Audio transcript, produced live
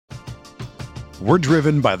We're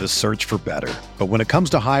driven by the search for better. But when it comes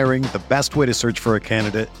to hiring, the best way to search for a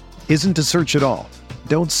candidate isn't to search at all.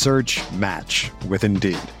 Don't search, match with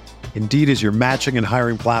Indeed. Indeed is your matching and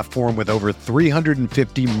hiring platform with over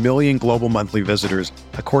 350 million global monthly visitors,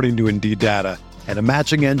 according to Indeed data, and a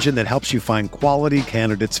matching engine that helps you find quality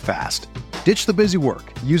candidates fast. Ditch the busy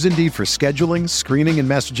work. Use Indeed for scheduling, screening, and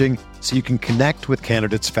messaging so you can connect with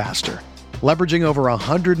candidates faster. Leveraging over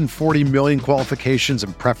 140 million qualifications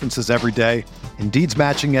and preferences every day, Indeed's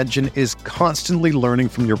matching engine is constantly learning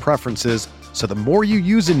from your preferences, so the more you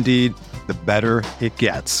use Indeed, the better it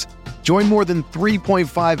gets. Join more than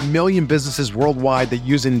 3.5 million businesses worldwide that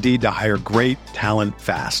use Indeed to hire great talent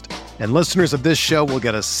fast. And listeners of this show will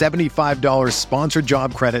get a $75 sponsored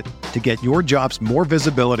job credit to get your jobs more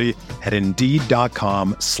visibility at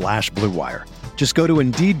Indeed.com/Blue Wire. Just go to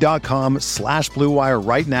Indeed.com/Blue Wire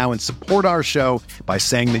right now and support our show by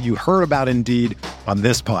saying that you heard about Indeed on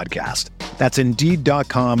this podcast. That's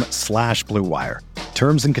Indeed.com/Blue Wire.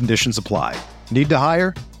 Terms and conditions apply. Need to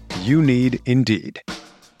hire? You need Indeed.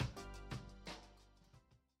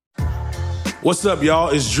 What's up, y'all?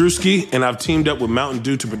 It's Drewski, and I've teamed up with Mountain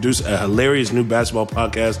Dew to produce a hilarious new basketball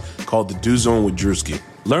podcast called The Dew Zone with Drewski.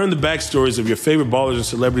 Learn the backstories of your favorite ballers and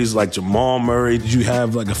celebrities like Jamal Murray. Did you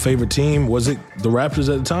have like a favorite team? Was it the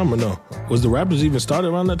Raptors at the time or no? Was the Raptors even started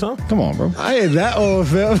around that time? Come on, bro. I ain't that old,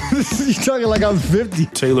 fam. You talking like I'm 50.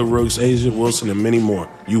 Taylor Rooks, Asia Wilson, and many more.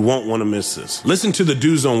 You won't want to miss this. Listen to The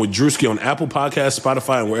Dew Zone with Drewski on Apple Podcasts,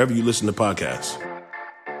 Spotify, and wherever you listen to podcasts.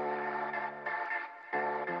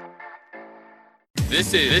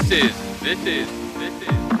 This is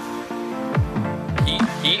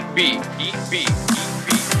Heat Beat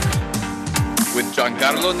with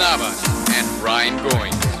Giancarlo Navas and Ryan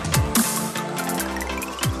Goins.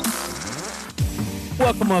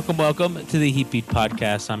 Welcome to the Heat Beat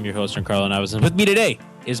podcast. I'm your host, Giancarlo Navas, and with me today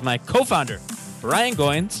is my co-founder, Brian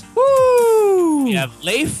Goins. Woo! We have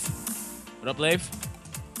Leif. What up, Leif?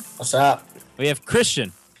 What's up? We have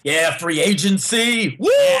Christian. Yeah, free agency. Woo!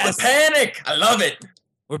 Yes. The panic. I love it.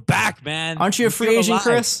 We're back, man. Aren't you a free agent,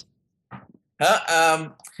 Chris?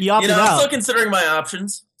 You I'm still considering my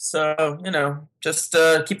options. So, just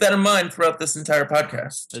keep that in mind throughout this entire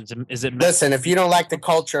podcast. Is it? Listen, if you don't like the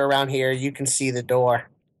culture around here, you can see the door.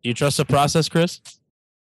 Do you trust the process, Chris?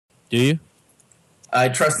 Do you? I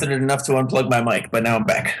trusted it enough to unplug my mic, but now I'm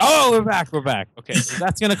back. Oh, we're back. Okay, so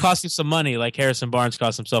that's going to cost you some money, like Harrison Barnes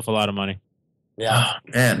cost himself a lot of money. Yeah. Oh,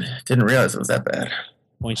 man, didn't realize it was that bad.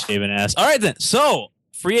 Point Shaven ass. All right, then. So,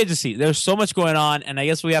 free agency. There's so much going on, and I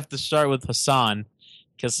guess we have to start with Hassan,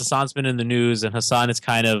 because Hassan's been in the news, and Hassan is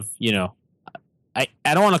kind of, I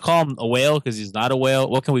don't want to call him a whale, because he's not a whale.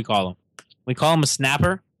 What can we call him? We call him a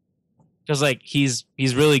snapper, because, he's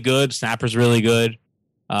really good. Snapper's really good,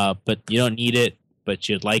 but you don't need it, but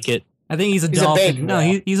you'd like it. I think he's a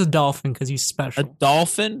dolphin. He's a dolphin, because he's special. A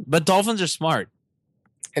dolphin? But dolphins are smart.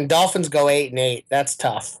 And Dolphins go 8-8. That's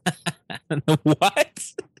tough.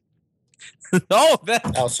 What?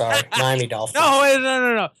 Oh, sorry. Miami Dolphins.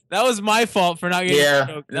 No. That was my fault for not getting that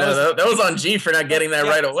joke. That was on G for not getting that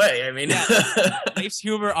right away. I mean, Leif's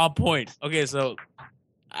humor on point. Okay, so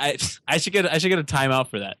I should get a timeout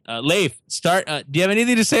for that. Leif, start. Do you have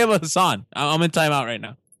anything to say about Hassan? I'm in timeout right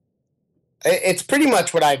now. It's pretty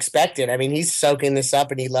much what I expected. I mean, he's soaking this up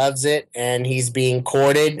and he loves it, and he's being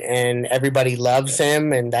courted, and everybody loves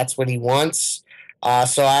him, and that's what he wants.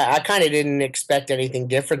 So I kind of didn't expect anything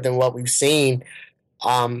different than what we've seen.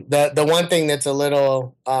 The one thing that's a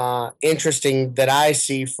little interesting that I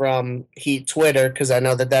see from Heat Twitter, because I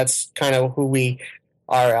know that's kind of who we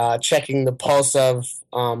are checking the pulse of,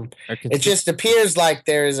 it just appears like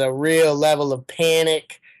there's a real level of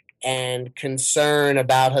panic and concern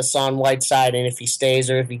about Hassan Whiteside and if he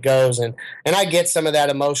stays or if he goes. And I get some of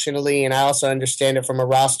that emotionally, and I also understand it from a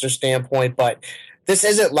roster standpoint, but this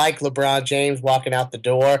isn't like LeBron James walking out the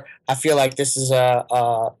door. I feel like this is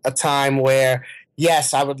a time where,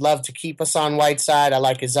 yes, I would love to keep Hassan Whiteside. I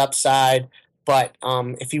like his upside. But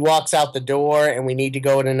if he walks out the door and we need to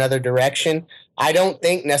go in another direction, I don't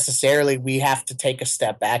think necessarily we have to take a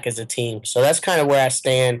step back as a team. So that's kind of where I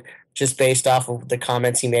stand, just based off of the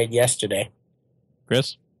comments he made yesterday.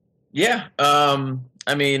 Chris? Yeah.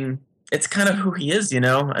 I mean, it's kind of who he is,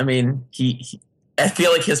 I mean, I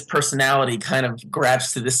feel like his personality kind of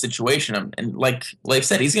grabs to this situation. And like Leif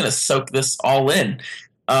said, he's going to soak this all in.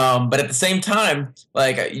 But at the same time,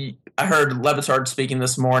 I heard Le Batard speaking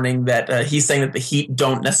this morning that he's saying that the Heat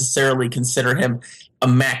don't necessarily consider him a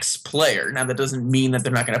max player. Now, that doesn't mean that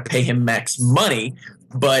they're not going to pay him max money,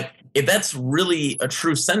 but if that's really a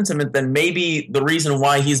true sentiment, then maybe the reason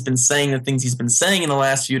why he's been saying the things he's been saying in the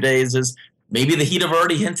last few days is maybe the Heat have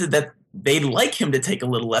already hinted that they'd like him to take a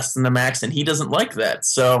little less than the max, and he doesn't like that.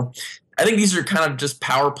 So I think these are kind of just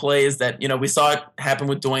power plays that, we saw it happen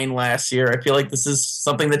with Dwayne last year. I feel like this is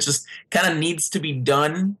something that just kind of needs to be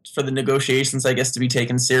done for the negotiations, I guess, to be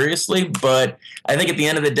taken seriously. But I think at the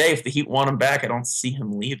end of the day, if the Heat want him back, I don't see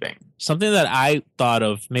him leaving. Something that I thought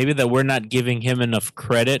of, maybe that we're not giving him enough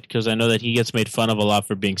credit, because I know that he gets made fun of a lot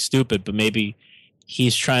for being stupid, but maybe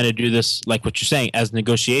he's trying to do this, like what you're saying, as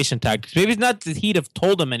negotiation tactics. Maybe it's not that Heat have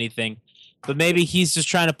told him anything, but maybe he's just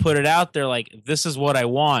trying to put it out there like, this is what I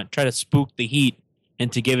want. Try to spook the Heat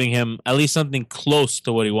into giving him at least something close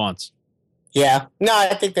to what he wants. Yeah. No,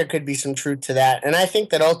 I think there could be some truth to that. And I think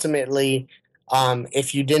that ultimately,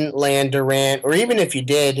 if you didn't land Durant, or even if you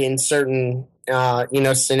did in certain,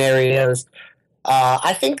 scenarios,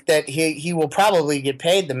 I think that he will probably get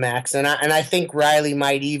paid the max. And I think Riley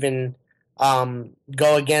might even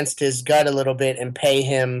go against his gut a little bit and pay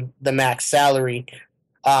him the max salary.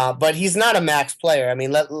 But he's not a max player. I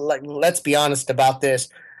mean, let's be honest about this.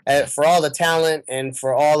 For all the talent and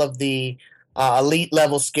for all of the elite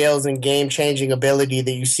level skills and game changing ability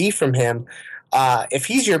that you see from him, if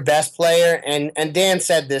he's your best player, and Dan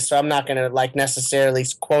said this, so I'm not going to necessarily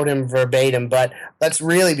quote him verbatim, but let's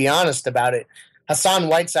really be honest about it. Hassan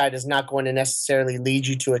Whiteside is not going to necessarily lead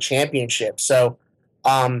you to a championship. So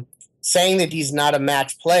saying that he's not a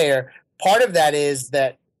max player, part of that is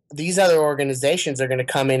that these other organizations are going to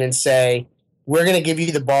come in and say, we're going to give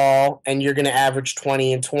you the ball and you're going to average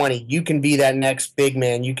 20 and 20. You can be that next big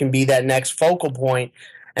man. You can be that next focal point.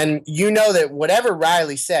 And you know that whatever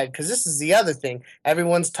Riley said, because this is the other thing,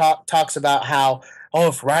 everyone's talks about how,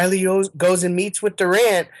 if Riley goes and meets with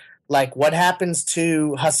Durant, what happens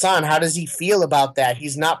to Hassan? How does he feel about that?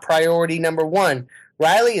 He's not priority number one.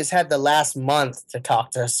 Riley has had the last month to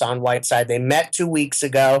talk to Hassan Whiteside. They met 2 weeks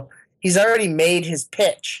ago. He's already made his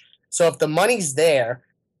pitch. So if the money's there,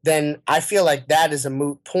 then I feel like that is a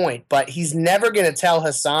moot point. But he's never going to tell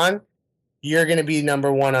Hassan, you're going to be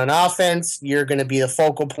number one on offense, you're going to be the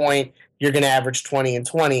focal point, you're going to average 20 and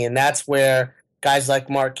 20. And that's where guys like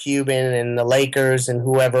Mark Cuban and the Lakers and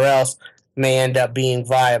whoever else may end up being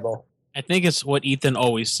viable. I think it's what Ethan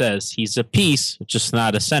always says. He's a piece, just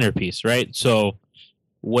not a centerpiece, right? So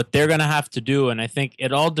what they're going to have to do, and I think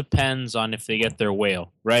it all depends on if they get their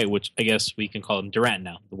whale, right? Which I guess we can call him Durant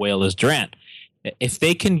now. The whale is Durant. If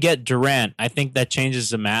they can get Durant, I think that changes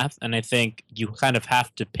the math, and I think you kind of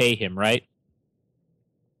have to pay him, right?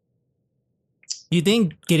 You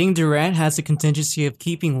think getting Durant has a contingency of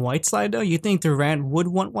keeping Whiteside, though? You think Durant would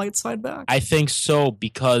want Whiteside back? I think so,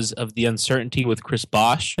 because of the uncertainty with Chris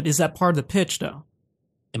Bosh. But is that part of the pitch, though?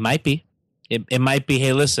 It might be. It might be,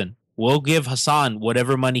 hey, listen, we'll give Hassan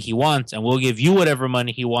whatever money he wants, and we'll give you whatever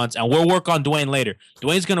money he wants, and we'll work on Dwayne later.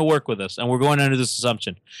 Dwayne's going to work with us, and we're going under this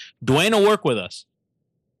assumption. Dwayne will work with us.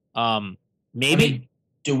 Maybe.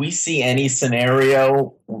 Do we see any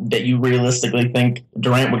scenario that you realistically think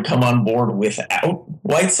Durant would come on board without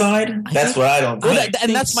Whiteside? That's what I don't think.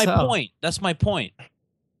 And that's my point. That's my point.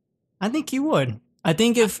 I think he would. I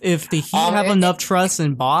think if the Heat have enough trust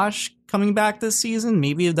in Bosh coming back this season,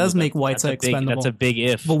 maybe it does make Whiteside expendable. That's a big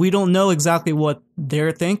if. But we don't know exactly what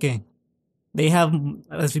they're thinking. They have,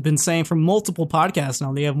 as we've been saying for multiple podcasts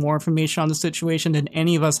now, they have more information on the situation than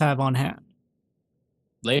any of us have on hand.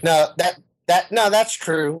 No, that's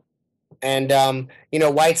true. And,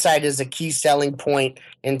 Whiteside is a key selling point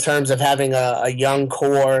in terms of having a young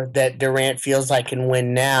core that Durant feels like can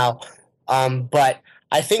win now. But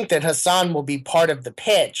I think that Hassan will be part of the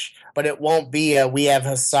pitch, but it won't be we have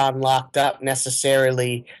Hassan locked up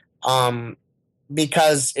necessarily,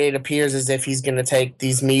 because it appears as if he's going to take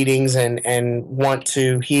these meetings and want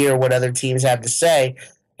to hear what other teams have to say.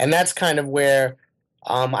 And that's kind of where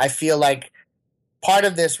I feel like part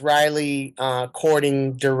of this Riley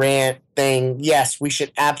courting Durant thing, yes, we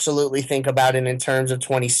should absolutely think about it in terms of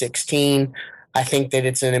 2016. I think that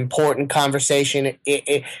it's an important conversation.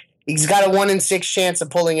 He's got a 1 in 6 chance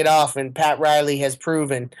of pulling it off, and Pat Riley has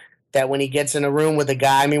proven that when he gets in a room with a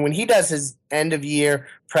guy, I mean, when he does his end-of-year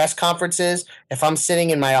press conferences, if I'm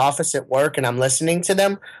sitting in my office at work and I'm listening to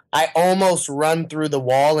them, I almost run through the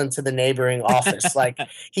wall into the neighboring office. Like,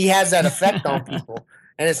 he has that effect on people.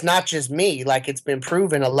 And it's not just me. Like, it's been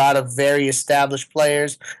proven a lot of very established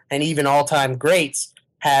players and even all-time greats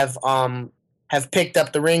have picked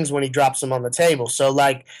up the rings when he drops them on the table. So,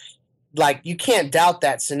 like you can't doubt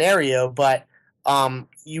that scenario, but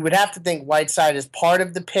you would have to think Whiteside is part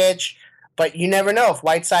of the pitch, but you never know. If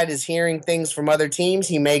Whiteside is hearing things from other teams,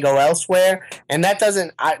 he may go elsewhere, and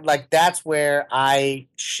that's where I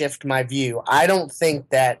shift my view. I don't think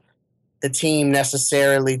that the team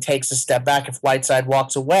necessarily takes a step back if Whiteside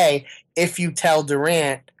walks away if you tell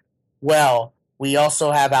Durant, well, we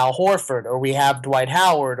also have Al Horford, or we have Dwight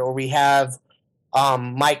Howard, or we have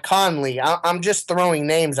Mike Conley. I'm just throwing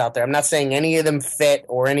names out there. I'm not saying any of them fit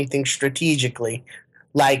or anything strategically.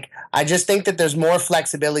 Like, I just think that there's more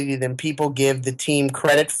flexibility than people give the team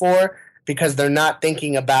credit for, because they're not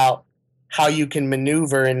thinking about how you can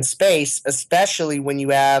maneuver in space, especially when you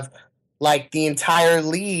have like the entire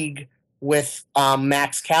league with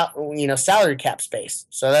max cap, salary cap space.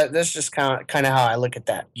 So that's just kind of how I look at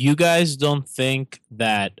that. You guys don't think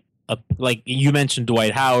that, like you mentioned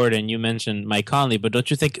Dwight Howard and you mentioned Mike Conley, but don't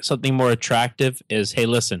you think something more attractive is, hey,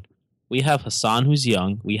 listen, we have Hassan who's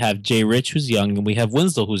young, we have Jay Rich who's young, and we have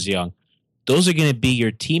Winslow who's young. Those are going to be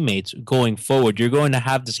your teammates going forward. You're going to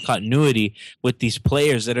have this continuity with these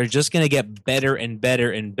players that are just going to get better and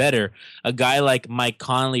better and better. A guy like Mike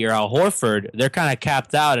Conley or Al Horford, they're kind of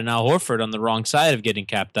capped out, and Al Horford on the wrong side of getting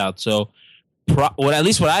capped out. So, at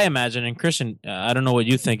least what I imagine, and Christian, I don't know what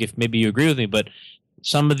you think, if maybe you agree with me, but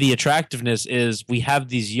some of the attractiveness is we have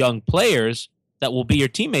these young players that will be your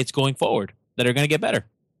teammates going forward that are going to get better.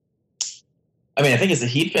 I mean, I think as a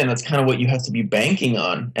Heat fan, that's kind of what you have to be banking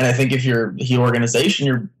on. And I think if you're the Heat organization,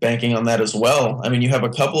 you're banking on that as well. I mean, you have a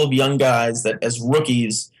couple of young guys that as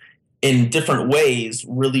rookies in different ways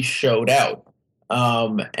really showed out.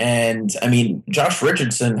 And I mean, Josh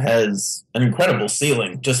Richardson has an incredible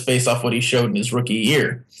ceiling just based off what he showed in his rookie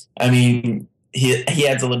year. I mean, he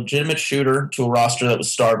adds a legitimate shooter to a roster that was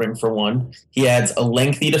starving for one. He adds a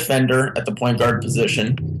lengthy defender at the point guard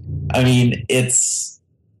position. I mean, it's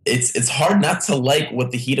hard not to like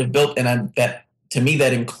what the Heat have built, and that to me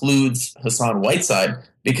that includes Hassan Whiteside,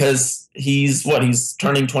 because he's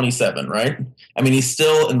turning 27, right? I mean, he's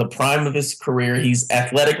still in the prime of his career. He's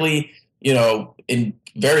athletically, in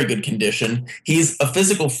very good condition. He's a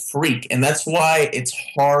physical freak, and that's why it's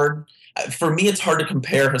hard. For me, it's hard to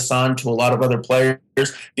compare Hassan to a lot of other players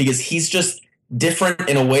because he's just different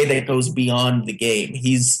in a way that goes beyond the game.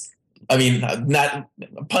 Not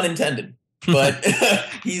pun intended, but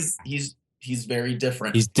he's very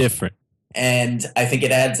different. He's different. And I think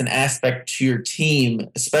it adds an aspect to your team,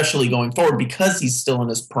 especially going forward, because he's still in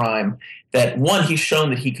his prime, that one, he's shown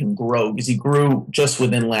that he can grow because he grew just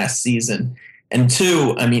within last season. And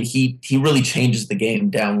two, I mean, he really changes the game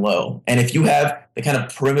down low. And if you have the kind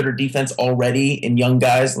of perimeter defense already in young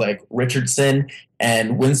guys like Richardson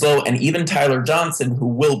and Winslow and even Tyler Johnson, who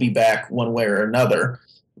will be back one way or another,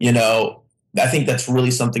 I think that's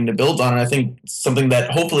really something to build on. And I think something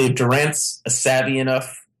that hopefully if Durant's a savvy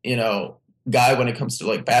enough, guy when it comes to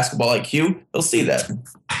like basketball IQ, they'll see that.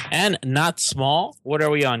 And not small. What are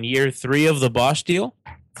we on, year 3 of the Bosch deal?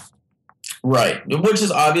 Right. Which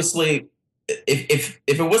is obviously, if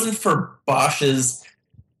it wasn't for Bosch's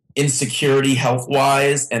insecurity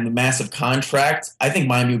health-wise and the massive contract, I think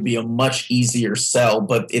Miami would be a much easier sell.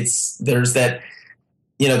 But there's that,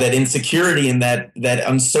 that insecurity and that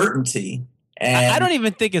uncertainty. And I don't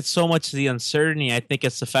even think it's so much the uncertainty. I think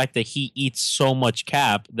it's the fact that he eats so much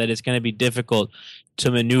cap that it's going to be difficult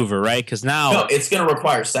to maneuver, right? Because now it's going to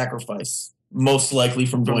require sacrifice, most likely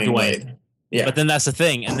from Dwayne Wade. Yeah, but then that's the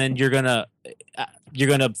thing, and then you're gonna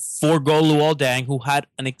forego Luol Deng, who had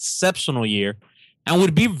an exceptional year and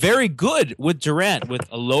would be very good with Durant, with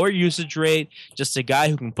a lower usage rate, just a guy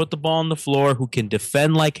who can put the ball on the floor, who can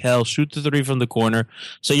defend like hell, shoot the three from the corner.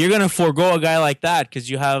 So you're going to forego a guy like that because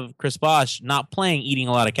you have Chris Bosh not playing, eating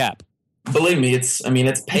a lot of cap. Believe me, it's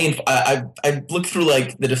painful. I look through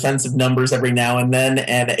like the defensive numbers every now and then,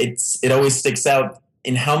 and it always sticks out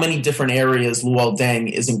in how many different areas Luol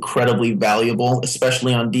Deng is incredibly valuable,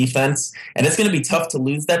 especially on defense. And it's going to be tough to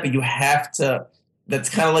lose that, but you have to. That's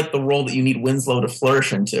kind of like the role that you need Winslow to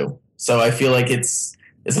flourish into. So I feel like it's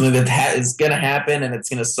something that is going to happen and it's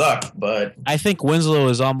going to suck. But I think Winslow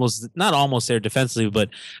is not almost there defensively, but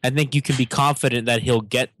I think you can be confident that he'll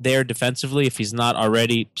get there defensively if he's not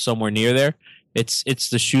already somewhere near there. It's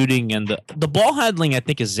the shooting and the ball handling. I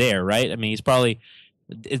think is there, right? I mean, he's probably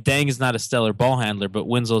Deng is not a stellar ball handler, but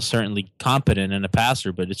Winslow's certainly competent and a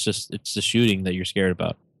passer. But it's the shooting that you're scared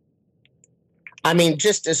about. I mean,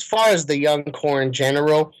 just as far as the young core in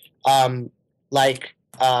general, because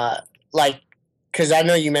I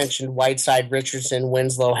know you mentioned Whiteside, Richardson,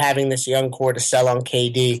 Winslow, having this young core to sell on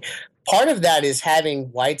KD. Part of that is having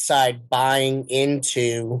Whiteside buying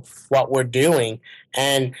into what we're doing.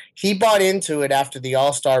 And he bought into it after the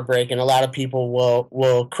All-Star break, and a lot of people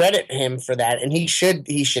will credit him for that. And he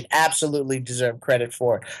should absolutely deserve credit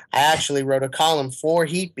for it. I actually wrote a column for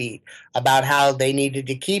Heat Beat about how they needed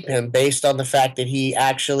to keep him based on the fact that he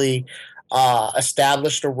actually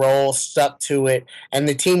established a role, stuck to it, and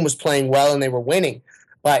the team was playing well and they were winning.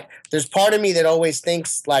 But there's part of me that always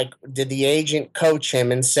thinks, like, did the agent coach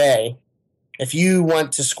him and say, if you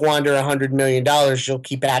want to squander $100 million, you'll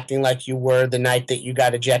keep acting like you were the night that you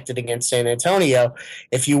got ejected against San Antonio.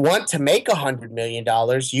 If you want to make $100 million,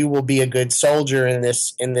 you will be a good soldier in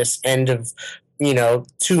this end of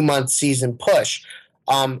 2-month season push.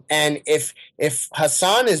 And if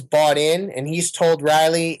Hassan is bought in and he's told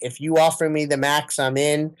Riley, if you offer me the max, I'm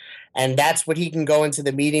in, and that's what he can go into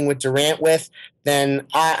the meeting with Durant with, then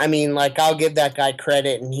I'll give that guy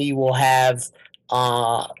credit, and he will have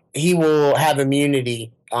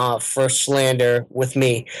immunity for slander with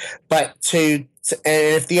me. But and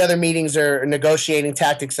if the other meetings are negotiating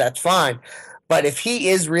tactics, that's fine. But if he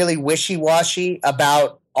is really wishy-washy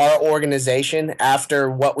about our organization after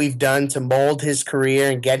what we've done to mold his career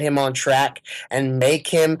and get him on track and make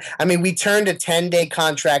him, we turned a 10-day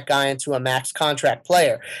contract guy into a max contract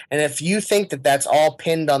player. And if you think that that's all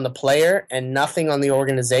pinned on the player and nothing on the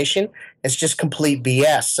organization, it's just complete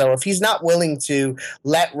BS. So if he's not willing to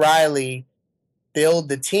let Riley build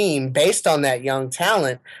the team based on that young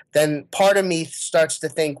talent, then part of me starts to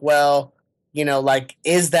think, well,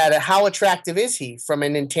 how attractive is he from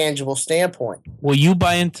an intangible standpoint? Well, you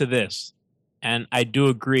buy into this, and I do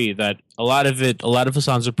agree that a lot of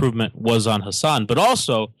Hassan's improvement was on Hassan, but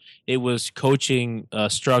also it was coaching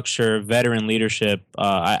structure, veteran leadership,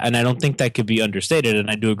 and I don't think that could be understated,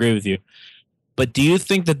 and I do agree with you. But do you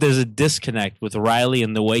think that there's a disconnect with Riley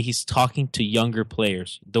and the way he's talking to younger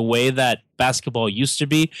players, the way that basketball used to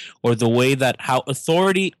be, or the way that how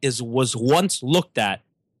authority was once looked at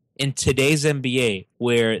in today's NBA,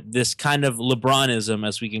 where this kind of LeBronism,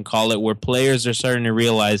 as we can call it, where players are starting to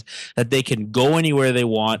realize that they can go anywhere they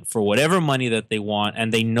want for whatever money that they want,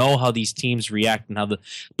 and they know how these teams react and how the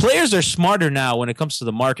players are smarter now when it comes to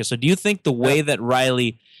the market. So do you think the way that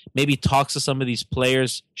Riley maybe talks to some of these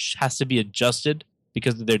players has to be adjusted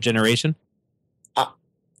because of their generation?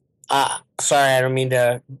 Sorry, I don't mean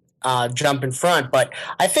to jump in front, but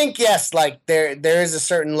I think, yes, like there is a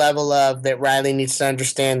certain level of that Riley needs to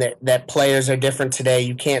understand that players are different today.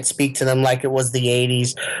 You can't speak to them like it was the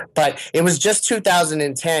 80s, but it was just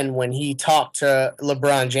 2010 when he talked to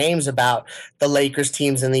LeBron James about the Lakers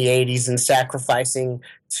teams in the 80s and sacrificing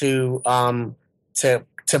to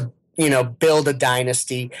build a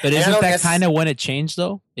dynasty. But isn't that kind of when it changed,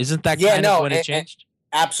 though? Isn't that kind of when it changed?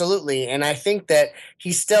 Absolutely. And I think that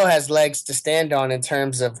he still has legs to stand on in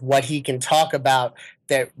terms of what he can talk about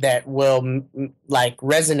that will like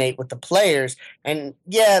resonate with the players. And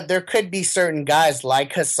yeah, there could be certain guys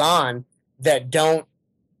like Hassan that don't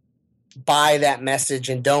buy that message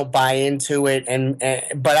and don't buy into it,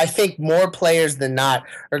 but I think more players than not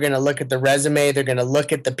are going to look at the resume. They're going to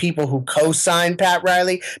look at the people who co-signed Pat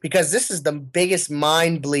Riley, because this is the biggest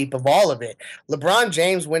mind bleep of all of it. LeBron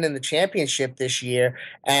James winning the championship this year,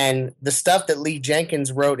 and the stuff that Lee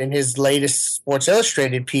Jenkins wrote in his latest Sports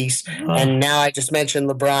Illustrated piece, and now I just mentioned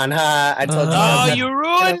LeBron. I told you. Oh, you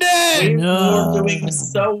ruined it! We're doing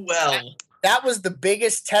so well. That was the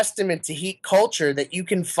biggest testament to Heat culture that you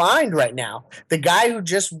can find right now. The guy who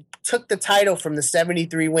just took the title from the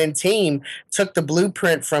 73-win team, took the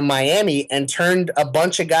blueprint from Miami, and turned a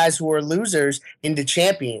bunch of guys who were losers into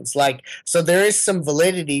champions. So there is some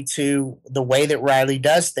validity to the way that Riley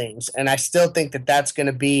does things, and I still think that that's going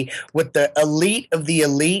to be with the elite of the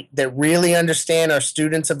elite that really understand our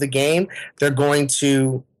students of the game. They're going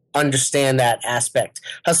to understand that aspect.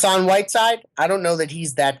 Hassan Whiteside, I don't know that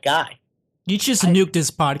he's that guy. You just nuked this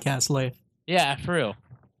podcast, Leif. Yeah, for real.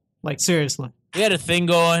 Like, seriously. We had a thing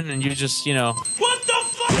going, and you just, What the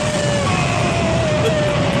fuck?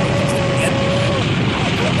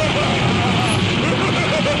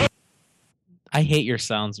 I hate your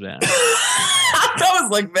sounds, man. That was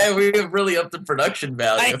like, man, we have really upped the production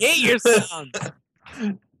value. I hate your sounds.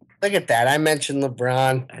 Look at that. I mentioned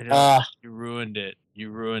LeBron. I know. You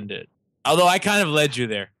ruined it. Although I kind of led you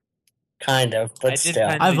there. Kind of, but still.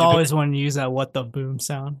 I've always wanted to use that what the boom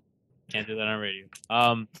sound. Can't do that on radio.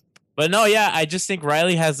 But no, yeah, I just think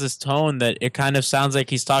Riley has this tone that it kind of sounds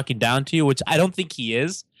like he's talking down to you, which I don't think he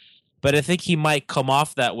is. But I think he might come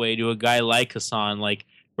off that way to a guy like Hassan. Like,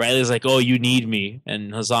 Riley's like, oh, you need me.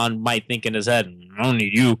 And Hassan might think in his head, I don't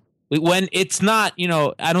need you. When it's not,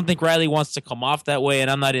 I don't think Riley wants to come off that way,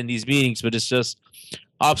 and I'm not in these meetings, but it's just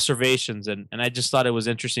observations, and I just thought it was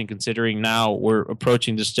interesting considering now we're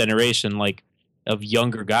approaching this generation of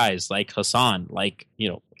younger guys like Hassan, like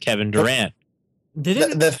Kevin Durant. Did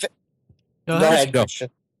it? Go ahead,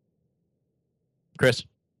 Chris.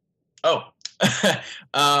 Oh, no.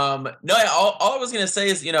 All I was gonna say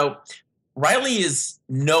is, Riley is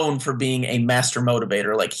known for being a master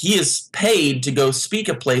motivator. Like, he is paid to go speak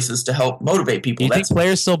at places to help motivate people. Do you think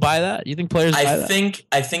players still buy that? You think players buy that?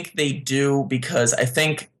 I think they do, because I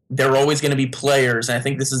think there are always going to be players, and I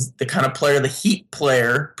think this is the kind of player, the Heat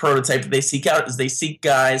player prototype that they seek out, is they seek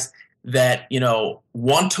guys that, you know,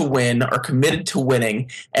 want to win, are committed to winning,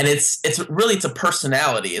 and it's a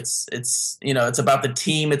personality. It's you know, it's about the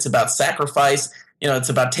team, it's about sacrifice. You know, it's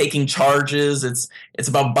about taking charges. It's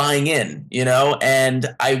about buying in, you know,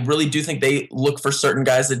 and I really do think they look for certain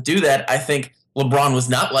guys that do that. I think LeBron was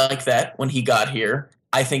not like that when he got here.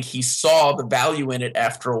 I think he saw the value in it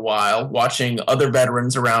after a while, watching other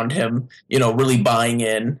veterans around him, you know, really buying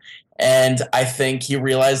in. And I think he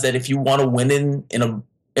realized that if you want to win in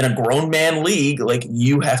a grown man league, like,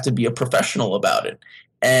 you have to be a professional about it.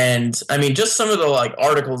 And I mean, just some of the like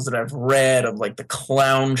articles that I've read of like the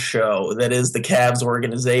clown show that is the Cavs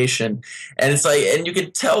organization, and it's like, and you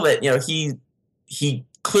could tell that, you know, he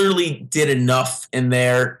clearly did enough in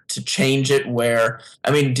there to change it. Where,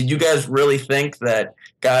 I mean, did you guys really think that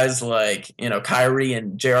guys like, you know, Kyrie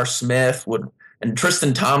and J.R. Smith and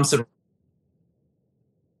Tristan Thompson?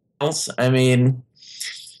 I mean,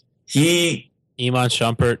 Iman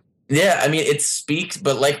Shumpert. Yeah, I mean, it speaks,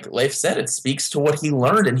 but like Leif said, it speaks to what he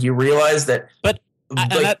learned, and he realized that. But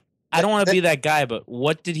I don't want to be that guy, but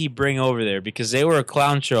what did he bring over there? Because they were a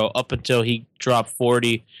clown show up until he dropped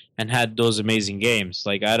 40 and had those amazing games.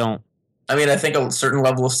 Like, I mean, I think a certain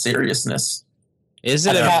level of seriousness. Is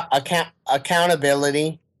it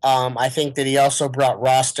accountability? I think that he also brought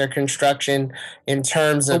roster construction in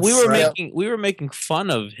terms of. We were making fun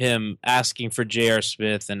of him asking for J.R.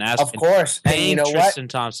 Smith and asking. Of course, and you know Tristan what?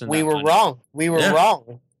 Thompson. We were wrong. We were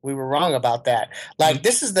wrong. We were wrong about that. Like,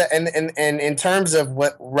 this is and in terms of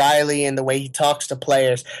what Riley and the way he talks to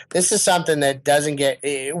players, this is something that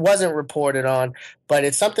it wasn't reported on, but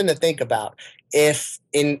it's something to think about. If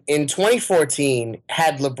in 2014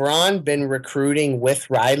 had LeBron been recruiting with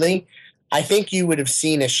Riley, I think you would have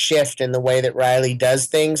seen a shift in the way that Riley does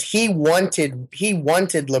things. He wanted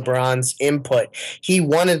LeBron's input. He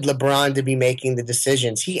wanted LeBron to be making the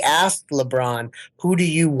decisions. He asked LeBron, "Who do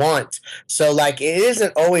you want?" So, like, it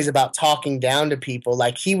isn't always about talking down to people.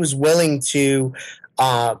 Like, he was willing to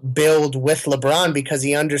build with LeBron because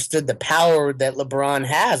he understood the power that LeBron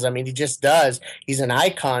has. I mean, he just does. He's an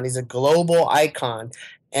icon. He's a global icon.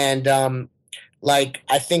 And,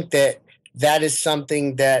 I think that is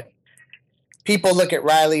something that people look at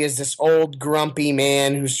Riley as this old grumpy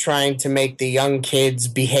man who's trying to make the young kids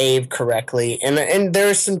behave correctly, and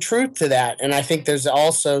there's some truth to that. And I think there's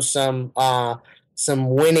also some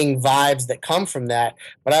winning vibes that come from that.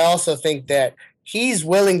 But I also think that he's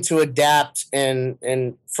willing to adapt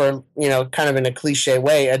and for, you know, kind of in a cliche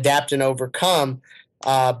way, adapt and overcome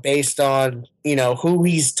based on, you know, who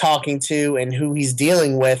he's talking to and who he's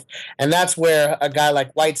dealing with. And that's where a guy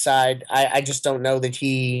like Whiteside, I just don't know that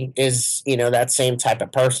he is, you know, that same type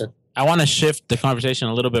of person. I want to shift the conversation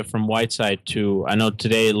a little bit from Whiteside to, I know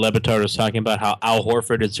today Le Batard was talking about how Al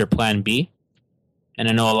Horford is their plan B. And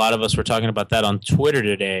I know a lot of us were talking about that on Twitter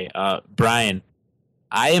today. Brian,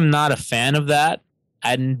 I am not a fan of that.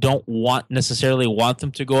 I don't necessarily want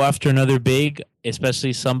them to go after another big,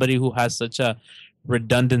 especially somebody who has such a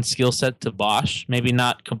redundant skill set to Bosch. Maybe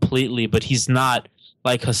not completely, but he's not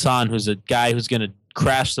like Hassan, who's a guy who's going to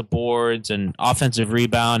crash the boards and offensive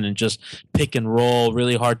rebound and just pick and roll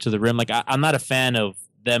really hard to the rim. Like, I'm not a fan of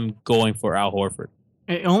them going for Al Horford.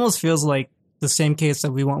 It almost feels like the same case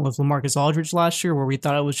that we went with LaMarcus Aldridge last year, where we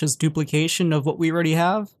thought it was just duplication of what we already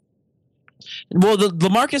have. Well, the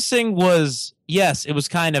LaMarcus thing was, yes, it was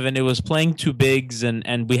kind of, and it was playing two bigs,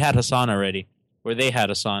 and we had Hassan already. Where they had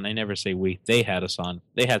Hassan. I never say we. They had Hassan.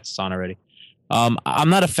 They had Hassan already. I'm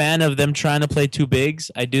not a fan of them trying to play two bigs.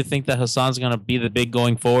 I do think that Hassan's going to be the big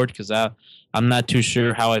going forward because I'm not too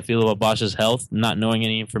sure how I feel about Bosch's health, not knowing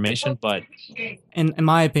any information. But in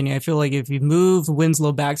my opinion, I feel like if you move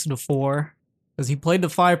Winslow back to the 4, because he played the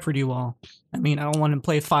 5 pretty well. I mean, I don't want him to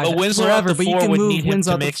play 5 forever, but you can move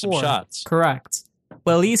Winslow to make some shots. Correct.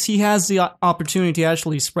 But at least he has the opportunity to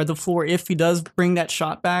actually spread the floor if he does bring that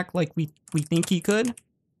shot back like we think he could.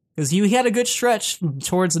 Because he had a good stretch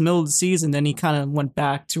towards the middle of the season, then he kind of went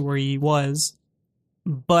back to where he was.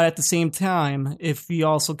 But at the same time, if we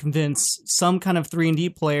also convince some kind of 3-and-D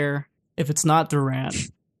player, if it's not Durant...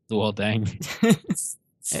 Well, dang.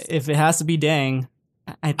 If it has to be Dang,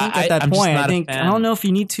 I think at that point, I don't know if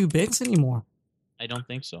you need 2 bigs anymore. I don't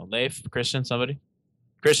think so. Leif, Christian, somebody?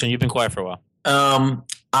 Christian, you've been quiet for a while.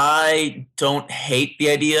 I don't hate the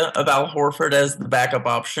idea of Al Horford as the backup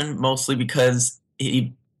option, mostly because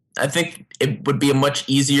I think it would be a much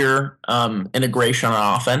easier integration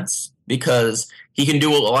on offense because he can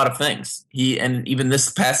do a lot of things. And even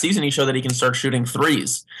this past season, he showed that he can start shooting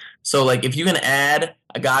threes. So, like, if you can add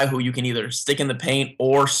a guy who you can either stick in the paint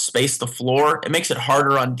or space the floor, it makes it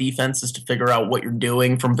harder on defenses to figure out what you're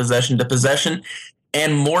doing from possession to possession.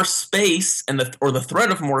 And more space or the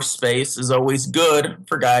threat of more space is always good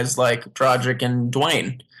for guys like Dragic and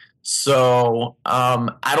Dwayne. So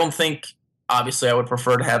I don't think, obviously, I would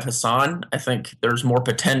prefer to have Hassan. I think there's more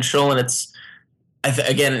potential, and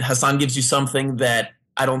again, Hassan gives you something that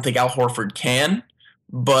I don't think Al Horford can.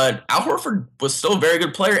 But Al Horford was still a very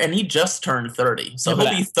good player, and he just turned 30. So he'll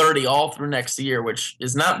be 30 all through next year, which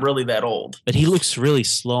is not really that old. But he looks really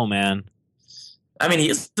slow, man. I mean, he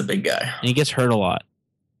is a big guy. And he gets hurt a lot.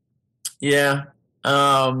 Yeah.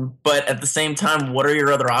 But at the same time, what are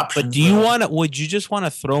your other options? But would you just want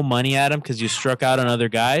to throw money at him because you struck out on other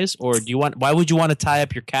guys? Or why would you want to tie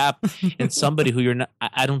up your cap in somebody who you're not,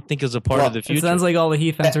 I don't think is a part of the future? It sounds like all the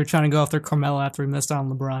Heat fans are trying to go after Carmelo after he missed out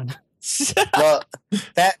on LeBron. Well,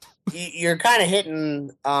 that you're kind of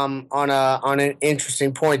hitting on an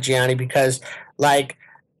interesting point, Gianni, because like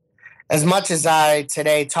as much as I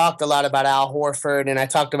today talked a lot about Al Horford and I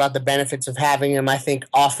talked about the benefits of having him, I think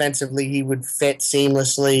offensively he would fit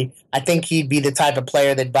seamlessly. I think he'd be the type of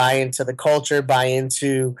player that buy into the culture, buy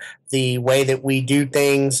into the way that we do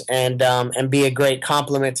things, and be a great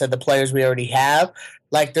complement to the players we already have.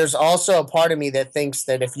 Like, there's also a part of me that thinks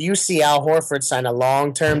that if you see Al Horford sign a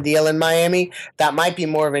long-term deal in Miami, that might be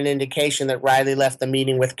more of an indication that Riley left the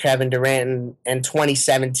meeting with Kevin Durant and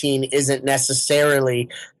 2017 isn't necessarily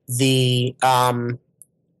like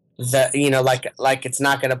it's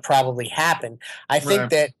not going to probably happen. I think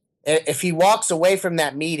that if he walks away from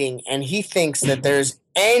that meeting and he thinks that there's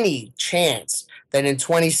any chance that in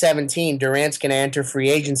 2017 Durant's going to enter free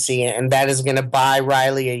agency and that is going to buy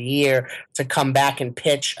Riley a year to come back and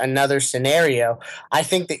pitch another scenario, I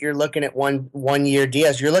think that you're looking at one-year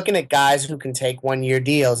deals. You're looking at guys who can take one-year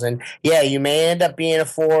deals. And, yeah, you may end up being a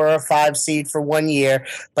 4 or 5 seed for 1 year,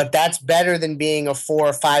 but that's better than being a 4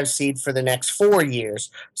 or 5 seed for the next 4 years.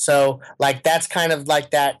 So, like, that's kind of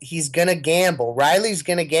like that. He's going to gamble. Riley's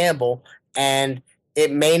going to gamble, and it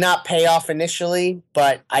may not pay off initially,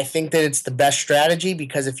 but I think that it's the best strategy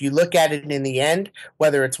because if you look at it in the end,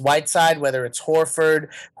 whether it's Whiteside, whether it's Horford,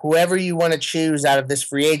 whoever you want to choose out of this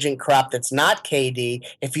free agent crop that's not KD,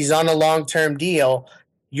 if he's on a long-term deal,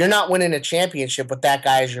 you're not winning a championship with that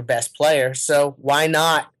guy as your best player. So why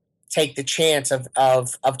not take the chance of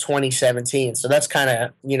 2017? So that's kind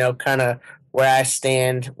of where I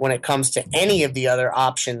stand when it comes to any of the other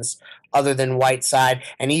options other than Whiteside.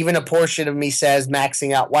 And even a portion of me says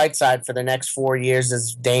maxing out Whiteside for the next 4 years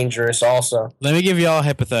is dangerous also. Let me give you all a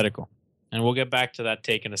hypothetical, and we'll get back to that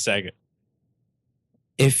take in a second.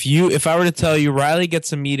 If I were to tell you Riley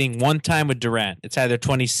gets a meeting one time with Durant, it's either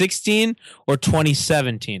 2016 or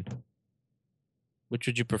 2017. Which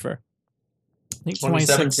would you prefer? I think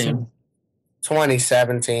 2017.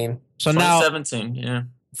 2017. So now, 2017, yeah.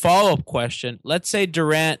 Follow-up question. Let's say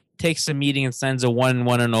Durant takes a meeting and sends a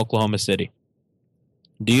 1-1 in Oklahoma City.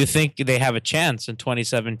 Do you think they have a chance in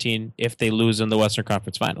 2017 if they lose in the Western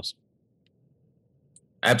Conference Finals?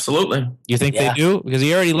 Absolutely. You think they do? Because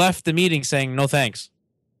he already left the meeting saying no thanks.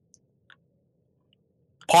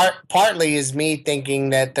 Partly is me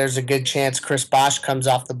thinking that there's a good chance Chris Bosh comes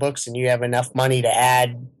off the books and you have enough money to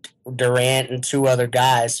add Durant and 2 other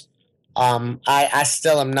guys. I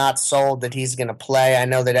still am not sold that he's going to play. I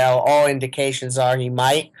know that all indications are he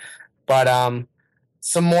might, but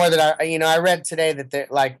some more that I read today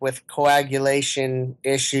that like with coagulation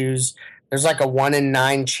issues, there's like a 1 in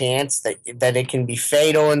 9 chance that it can be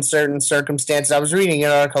fatal in certain circumstances. I was reading an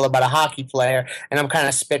article about a hockey player, and I'm kind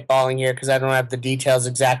of spitballing here because I don't have the details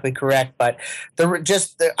exactly correct, but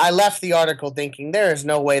I left the article thinking there is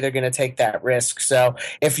no way they're going to take that risk. So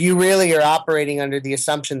if you really are operating under the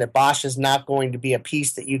assumption that Bosh is not going to be a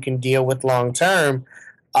piece that you can deal with long term,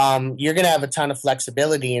 you're going to have a ton of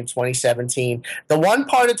flexibility in 2017. The one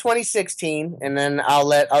part of 2016, and then I'll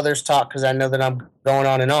let others talk because I know that I'm going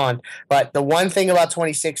on and on, but the one thing about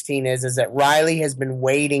 2016 is that Riley has been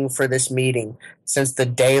waiting for this meeting since the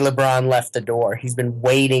day LeBron left the door. He's been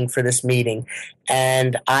waiting for this meeting,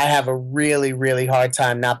 and I have a really, really hard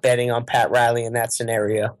time not betting on Pat Riley in that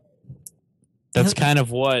scenario. That's kind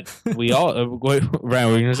of what we all... Ryan, what were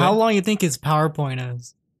you going to say? How long do you think his PowerPoint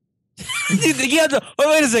is?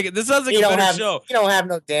 Wait a second. This sounds like a better show. You don't have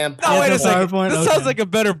no damn PowerPoint. No, wait a second. This sounds like a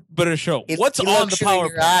better show. What's on the PowerPoint?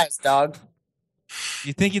 Your eyes, dog.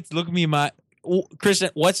 You think it's look at me, Christian?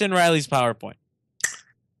 What's in Riley's PowerPoint?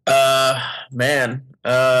 Man.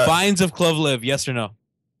 Vines of Clove Live. Yes or no?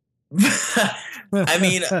 I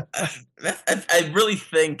mean, I really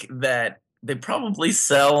think that they probably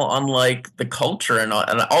sell on like the culture and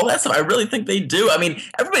all that stuff. I really think they do. I mean,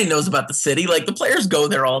 everybody knows about the city. Like the players go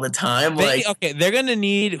there all the time. They're gonna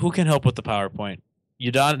need who can help with the PowerPoint.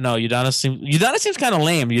 Udonis seems kind of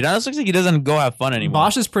lame. Udonis looks like he doesn't go have fun anymore.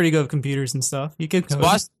 Bosch is pretty good with computers and stuff. He can code.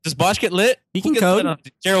 Does Bosch get lit? He can code.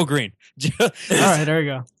 Gerald Green. All right, there you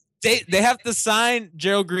go. They have to sign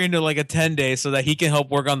Gerald Green to like a 10-day so that he can help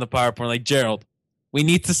work on the PowerPoint. Like, Gerald, we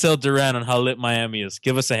need to sell Durant on how lit Miami is.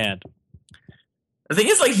 Give us a hand. The thing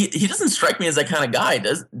is, like, he doesn't strike me as that kind of guy.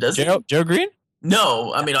 Does Gerald Green?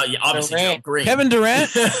 No, I mean, obviously Gerald Green. Kevin Durant?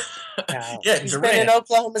 Yeah, he's been in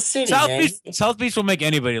Oklahoma City. South Beach will make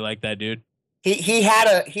anybody like that, dude. He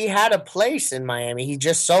had a place in Miami. He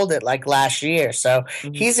just sold it like last year, so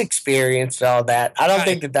he's experienced all that. I don't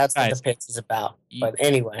think that's what the pitch is about. But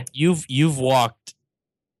anyway, you've walked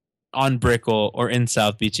on Brickell or in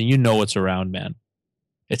South Beach, and you know what's around, man.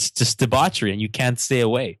 It's just debauchery, and you can't stay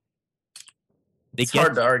away. It's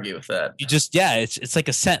hard to argue with that. You just it's like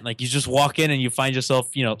a scent. Like you just walk in and you find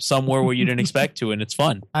yourself, somewhere where you didn't expect to, and it's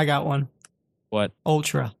fun. I got one. What?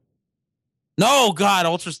 Ultra. No, God,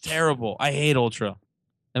 Ultra's terrible. I hate Ultra.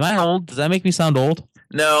 Am I old? Does that make me sound old?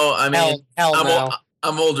 No, I mean, no.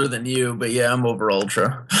 I'm older than you, but yeah, I'm over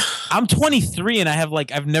Ultra. I'm 23 and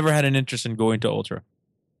I've never had an interest in going to Ultra.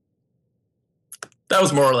 That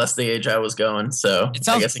was more or less the age I was going, so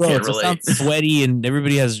I guess I can't relate. It sounds sweaty and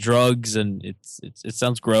everybody has drugs and it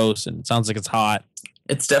sounds gross and it sounds like it's hot.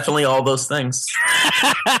 It's definitely all those things.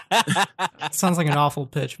 It sounds like an awful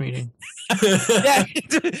pitch meeting. Yeah,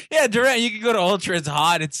 Durant, you can go to Ultra. It's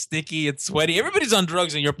hot, it's sticky, it's sweaty. Everybody's on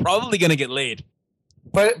drugs and you're probably going to get laid.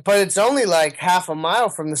 But it's only like half a mile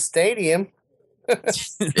from the stadium.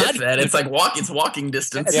 It's like walking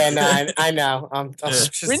distance. Yeah, no, I know. I'm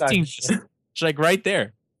just sprinting. It's like right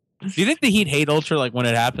there. Do you think the Heat hate Ultra like when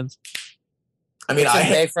it happens? I mean,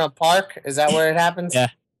 Bayfront Park. Is that where it happens? Yeah.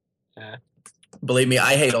 Believe me,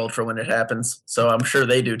 I hate Ultra when it happens, so I'm sure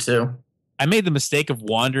they do too. I made the mistake of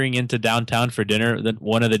wandering into downtown for dinner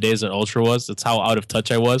one of the days that Ultra was. That's how out of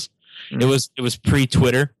touch I was. It was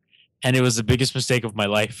pre-Twitter, and it was the biggest mistake of my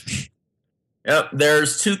life. Yep.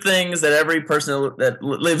 There's two things that every person that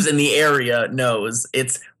lives in the area knows.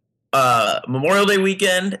 It's Memorial Day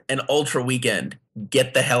weekend and Ultra weekend.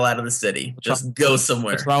 Get the hell out of the city. Just go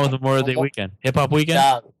somewhere. What's wrong with Memorial Day weekend? Hip hop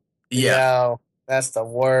weekend? Yeah. No, that's the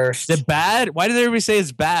worst. Is it bad? Why did everybody say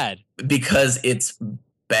it's bad? Because it's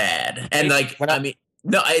bad. And like, I mean,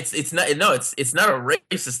 no, it's not. No, it's not a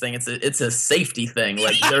racist thing. It's a safety thing.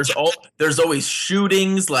 Like there's always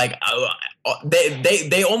shootings. Like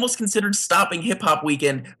they almost considered stopping Hip Hop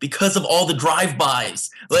Weekend because of all the drive-bys.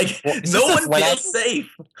 Like no one feels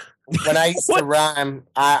safe. When I used to rhyme,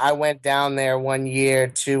 I went down there one year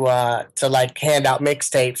to like hand out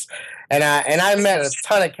mixtapes, and I met a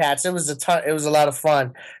ton of cats. It was a lot of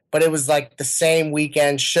fun. But it was like the same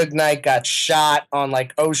weekend. Suge Knight got shot on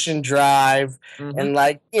like Ocean Drive, and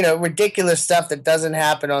like ridiculous stuff that doesn't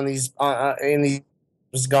happen on these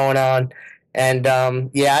was going on. And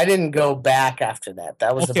I didn't go back after that.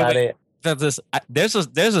 That was about it. There's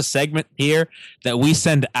a segment here that we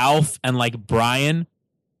send Alf and like Brian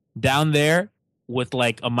down there with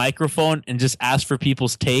like a microphone and just ask for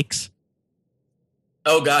people's takes.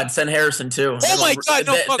 Oh God, send Harrison too. Oh my God,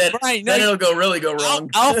 Brian. Then it'll really go wrong.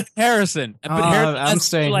 Alf Harrison. I'm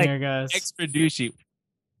staying here, guys. Extra douchey.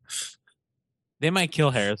 They might kill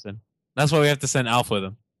Harrison. That's why we have to send Alf with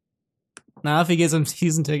him. Now, if he gives him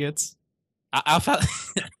season tickets, Alf.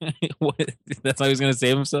 That's how he's going to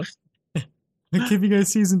save himself. I'll give you guys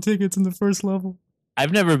season tickets in the first level.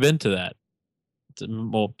 I've never been to that.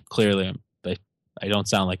 Well, clearly, I don't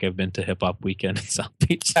sound like I've been to Hip Hop Weekend in South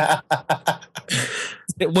Beach.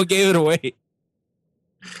 What gave it away?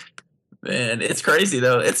 Man, it's crazy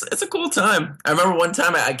though. It's a cool time. I remember one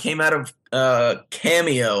time I came out of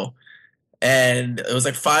Cameo, and it was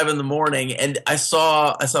like 5 a.m, and I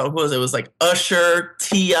saw who was it? It was like Usher,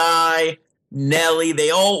 T.I., Nelly.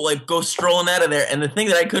 They all like go strolling out of there, and the thing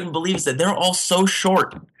that I couldn't believe is that they're all so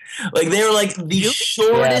short. Like they were like the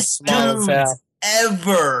shortest dudes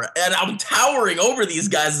ever, and I'm towering over these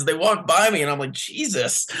guys as they walk by me, and I'm like,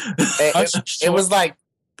 Jesus. It was like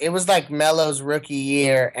Melo's rookie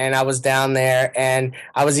year, and I was down there, and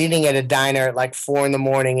I was eating at a diner at like 4 a.m,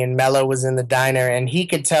 and Melo was in the diner, and he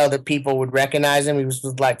could tell that people would recognize him. He was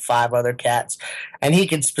with like 5 other cats, and he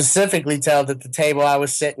could specifically tell that the table I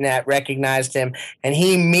was sitting at recognized him, and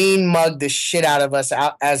he mean mugged the shit out of us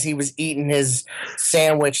out as he was eating his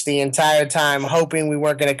sandwich the entire time, hoping we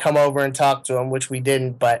weren't going to come over and talk to him, which we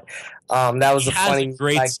didn't, but that was a funny,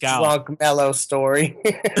 drunk Melo story.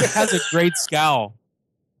 He has a great scowl.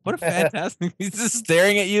 What a fantastic! He's just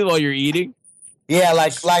staring at you while you're eating. Yeah,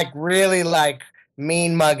 like really like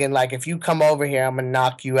mean mugging. Like, if you come over here, I'm gonna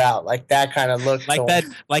knock you out. Like that kind of look. Like that,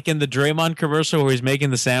 like in the Draymond commercial where he's making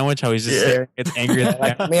the sandwich. How he's just staring, gets angry.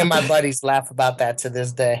 Like, me and my buddies laugh about that to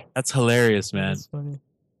this day. That's hilarious, man.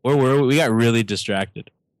 Where were we? We got really distracted.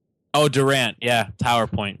 Oh, Durant. Yeah,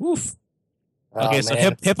 PowerPoint. Oof. Okay, so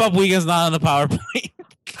hip hop weekend's not on the PowerPoint.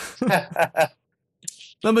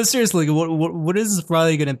 No, but seriously, what is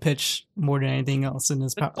Riley going to pitch more than anything else in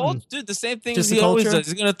this PowerPoint? Dude, the same thing as he always does.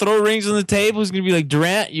 He's going to throw rings on the table. He's going to be like,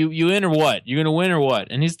 Durant, you in or what? You're going to win or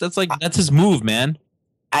what? And that's his move, man.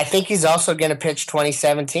 I think he's also going to pitch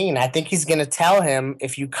 2017. I think he's going to tell him,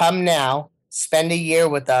 if you come now, spend a year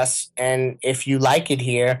with us, and if you like it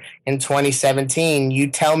here in 2017,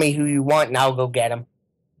 you tell me who you want, and I'll go get him.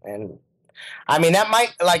 And I mean, that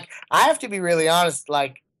might, like, I have to be really honest,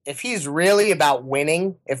 like, if he's really about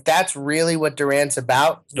winning, if that's really what Durant's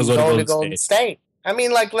about, he's going to Golden State. I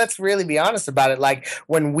mean, like, let's really be honest about it. Like,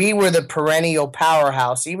 when we were the perennial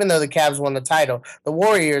powerhouse, even though the Cavs won the title, the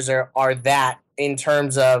Warriors are that in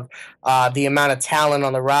terms of the amount of talent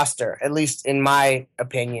on the roster, at least in my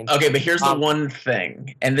opinion. Okay, but here's the one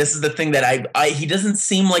thing, and this is the thing that he doesn't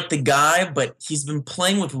seem like the guy, but he's been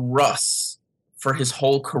playing with Russ for his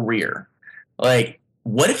whole career. Like,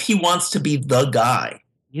 what if he wants to be the guy?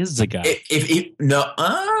 He is the guy. I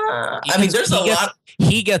mean, there's a lot.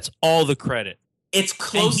 He gets all the credit. It's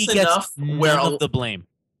close enough where none of the blame.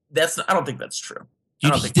 I don't think that's true.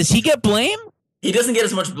 Does he get blame? He doesn't get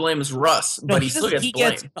as much blame as Russ, but he still gets blame.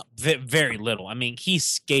 He gets very little. I mean, he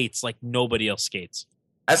skates like nobody else skates.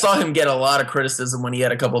 I saw him get a lot of criticism when he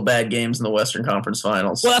had a couple bad games in the Western Conference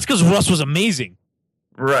Finals. Well, that's because Russ was amazing.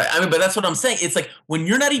 Right. I mean, but that's what I'm saying. It's like when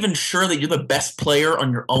you're not even sure that you're the best player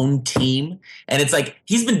on your own team. And it's like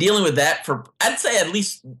he's been dealing with that for, I'd say, at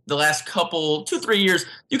least the last 2-3 years.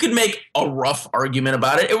 You could make a rough argument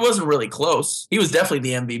about it. It wasn't really close. He was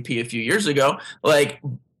definitely the MVP a few years ago. Like,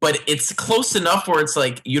 but it's close enough where it's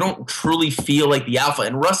like you don't truly feel like the alpha.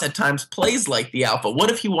 And Russ at times plays like the alpha.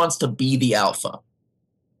 What if he wants to be the alpha?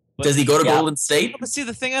 Does he go to Golden State? But see,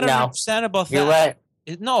 the thing I don't understand about that. You're right.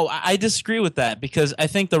 No, I disagree with that because I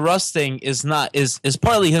think the Russ thing is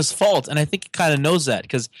partly his fault, and I think he kind of knows that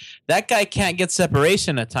because that guy can't get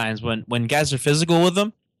separation at times when guys are physical with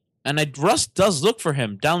him, and Russ does look for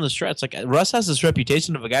him down the stretch. Like Russ has this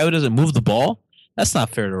reputation of a guy who doesn't move the ball. That's not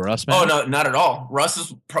fair to Russ, man. Oh no, not at all.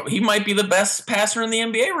 Russ he might be the best passer in the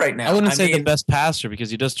NBA right now. I wouldn't say the best passer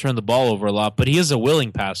because he does turn the ball over a lot, but he is a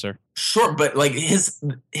willing passer. Sure, but like his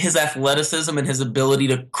athleticism and his ability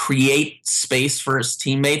to create space for his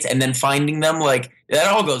teammates and then finding them, like that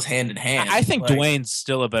all goes hand in hand. I think Dwayne's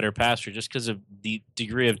still a better passer just because of the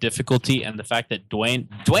degree of difficulty and the fact that Dwayne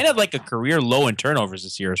had like a career low in turnovers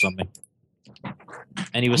this year or something.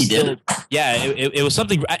 And he was it was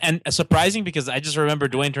something and surprising because I just remember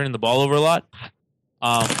Dwayne turning the ball over a lot.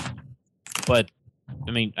 But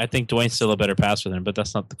I mean, I think Dwayne's still a better passer than him, but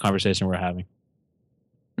that's not the conversation we're having.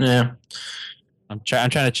 Yeah, I'm trying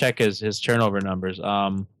to check his turnover numbers.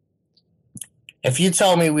 If you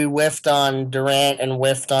told me we whiffed on Durant and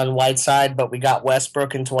whiffed on Whiteside, but we got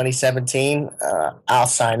Westbrook in 2017, I'll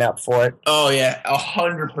sign up for it. Oh yeah,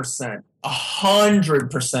 100%.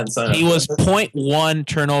 100%. He was 0.1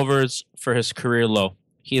 turnovers for his career low.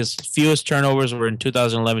 His fewest turnovers were in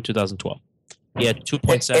 2011, 2012. He had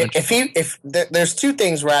 2.7. If there's two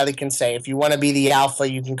things Riley can say. If you want to be the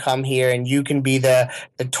alpha, you can come here and you can be the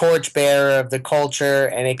torchbearer of the culture,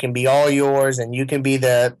 and it can be all yours, and you can be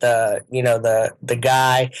the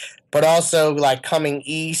guy. But also, like coming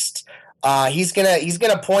east, he's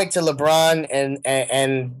gonna point to LeBron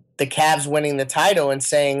and the Cavs winning the title and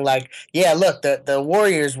saying like, yeah, look, the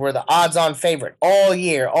Warriors were the odds-on favorite all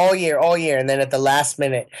year, and then at the last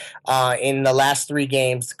minute, in the last 3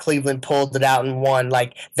 games, Cleveland pulled it out and won.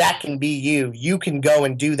 Like that can be you. You can go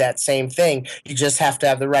and do that same thing. You just have to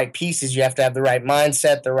have the right pieces. You have to have the right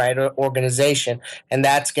mindset, the right organization, and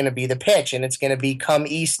that's going to be the pitch. And it's going to be come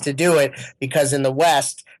east to do it because in the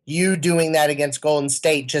West, you doing that against Golden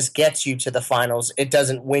State just gets you to the finals. It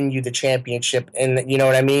doesn't win you the championship, and you know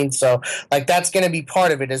what I mean? mean? So, like, that's going to be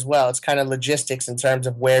part of it as well. It's kind of logistics in terms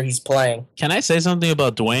of where he's playing. Can I say something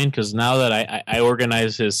about Dwayne? Because now that I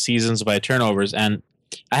organize his seasons by turnovers, and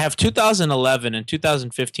I have 2011 and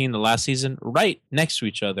 2015, the last season, right next to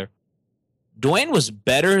each other. Dwayne was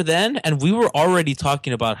better then, and we were already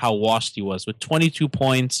talking about how washed he was with 22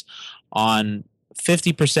 points on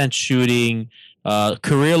 50% shooting,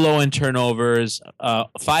 career low in turnovers,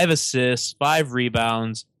 5 assists, 5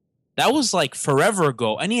 rebounds. That was like forever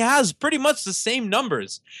ago, and he has pretty much the same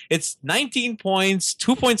numbers. It's 19 points,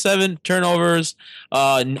 2.7 turnovers,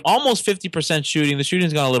 almost 50% shooting. The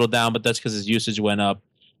shooting's gone a little down, but that's because his usage went up.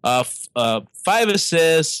 5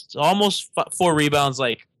 assists, almost 4 rebounds.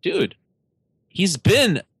 Like, dude, he's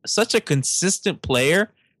been such a consistent player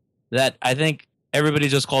that I think everybody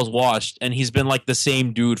just calls washed, and he's been like the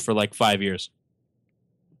same dude for like 5 years.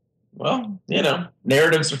 Well,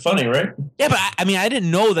 narratives are funny, right? Yeah, but I mean, I didn't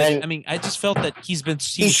know that. And I just felt that he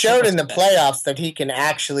showed in the playoffs that he can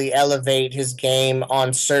actually elevate his game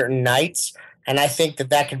on certain nights, and I think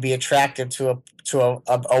that could be attractive to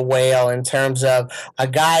a whale in terms of a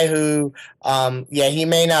guy who, he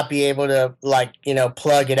may not be able to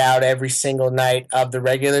plug it out every single night of the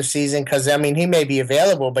regular season because he may be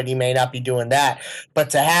available, but he may not be doing that. But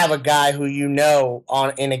to have a guy who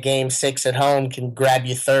in a game 6 at home can grab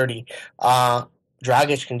you 30,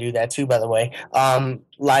 Dragic can do that too, by the way.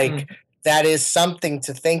 That is something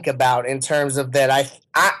to think about in terms of that.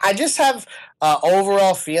 I just have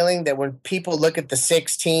overall feeling that when people look at the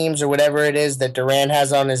 6 teams or whatever it is that Durant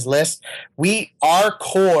has on his list, our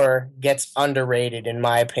core gets underrated, in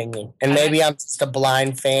my opinion. And maybe I'm just a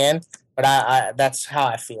blind fan, but I that's how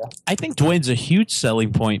I feel. I think Dwayne's a huge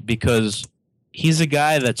selling point because he's a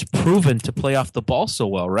guy that's proven to play off the ball so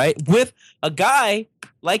well, right? With a guy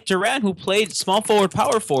like Durant who played small forward,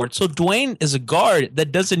 power forward. So Dwayne is a guard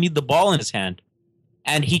that doesn't need the ball in his hand.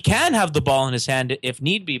 And he can have the ball in his hand if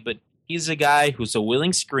need be, but he's a guy who's a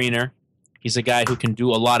willing screener. He's a guy who can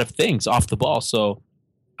do a lot of things off the ball. So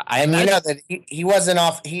that he wasn't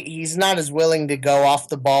off. He's not as willing to go off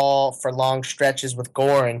the ball for long stretches with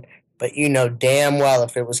Goran. But damn well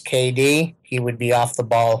if it was KD, he would be off the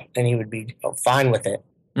ball and he would be fine with it.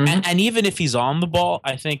 Mm-hmm. And even if he's on the ball,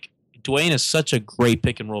 I think Dwayne is such a great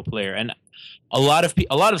pick and roll player. And a lot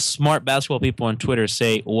of smart basketball people on Twitter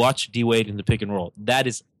say, watch D Wade in the pick and roll. That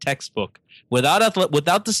is textbook. Without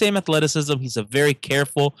the same athleticism, he's a very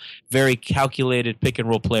careful, very calculated pick and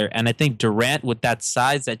roll player. And I think Durant, with that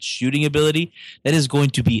size, that shooting ability, that is going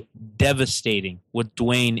to be devastating with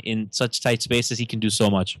Dwayne in such tight spaces. He can do so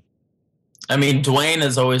much. I mean, Dwayne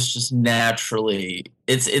is always just naturally.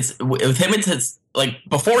 It's with him. It's like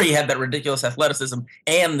before he had that ridiculous athleticism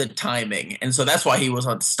and the timing, and so that's why he was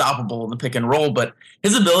unstoppable in the pick and roll. But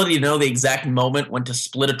his ability to know the exact moment when to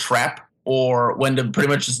split a trap or when to pretty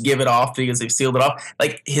much just give it off because they've sealed it off,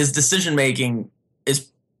 like his decision making is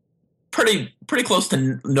pretty close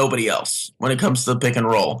to nobody else when it comes to the pick and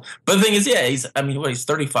roll. But the thing is, he's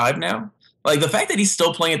 35 now. Like the fact that he's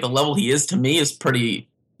still playing at the level he is to me is pretty.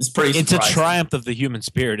 It's a triumph of the human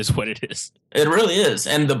spirit is what it is. It really is.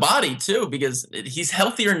 And the body, too, because he's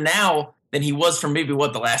healthier now than he was for maybe,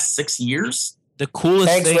 the last 6 years? The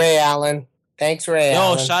coolest thing. Thanks, Ray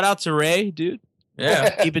Allen. Shout out to Ray, dude. Yeah.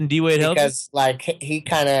 Keeping D-Wade healthy. Because, he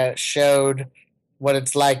kind of showed what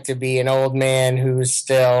it's like to be an old man who's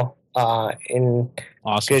still in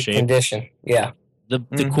awesome good shape. Condition. Yeah.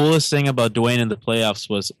 The coolest thing about Dwayne in the playoffs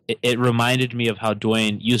was it reminded me of how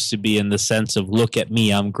Dwayne used to be in the sense of, look at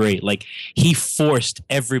me, I'm great. Like, he forced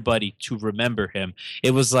everybody to remember him.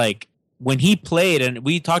 It was like when he played, and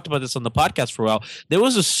we talked about this on the podcast for a while, there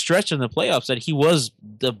was a stretch in the playoffs that he was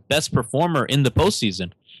the best performer in the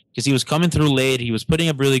postseason because he was coming through late. He was putting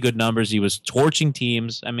up really good numbers. He was torching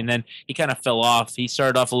teams. I mean, then he kind of fell off. He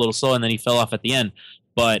started off a little slow, and then he fell off at the end.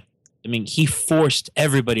 But he forced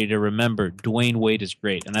everybody to remember Dwayne Wade is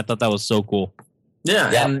great, and I thought that was so cool.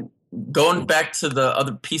 Yeah, and going back to the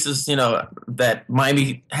other pieces, that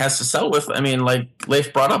Miami has to sell with, like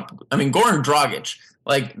Leif brought up, Goran Dragic,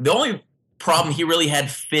 the only problem he really had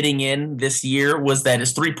fitting in this year was that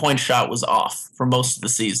his three-point shot was off for most of the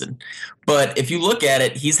season. But if you look at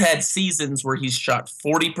it, he's had seasons where he's shot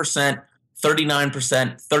 40%,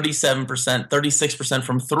 39%, 37%, 36%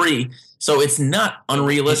 from three. So it's not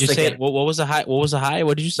unrealistic. Did you say, what was the high? What was the high?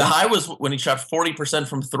 What did you say? The high was when he shot 40%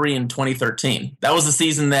 from three in 2013. That was the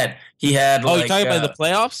season that he had. Oh, you're talking about the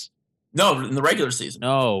playoffs? No, in the regular season.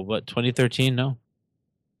 No, but 2013, no.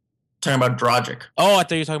 Talking about Dragic. Oh, I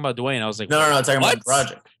thought you were talking about Dwayne. I was like, no, talking about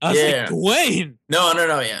Dragic. I was like, Dwayne. No,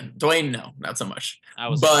 yeah. Dwayne, no, not so much. I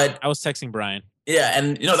was texting Brian. Yeah,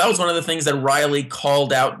 and that was one of the things that Riley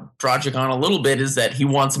called out Dragic on a little bit, is that he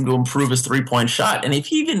wants him to improve his three-point shot. And if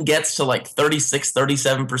he even gets to like 36,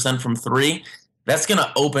 37% from three, that's going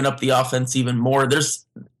to open up the offense even more. There's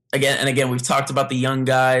again, we've talked about the young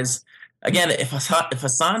guys. Again, if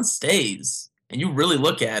Hassan stays and you really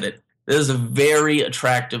look at it, there's a very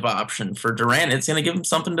attractive option for Durant. It's going to give him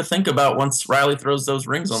something to think about once Riley throws those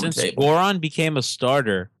rings on the table. Since Goran became a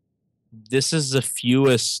starter, this is the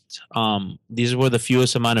fewest. These were the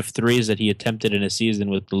fewest amount of threes that he attempted in a season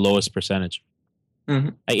with the lowest percentage. Mm-hmm.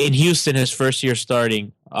 In Houston, his first year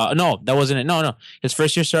starting. No, that wasn't it. No. His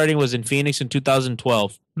first year starting was in Phoenix in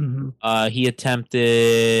 2012. Mm-hmm. He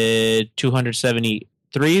attempted 270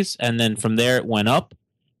 threes, and then from there it went up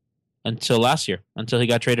until last year, until he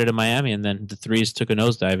got traded to Miami, and then the threes took a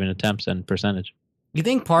nosedive in attempts and percentage. You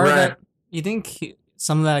think part of that? You think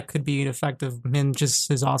some of that could be an effect of him just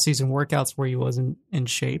his off-season workouts where he wasn't in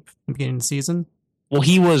shape at the beginning of the season? Well,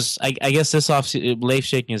 he was. I guess this offseason, Leif's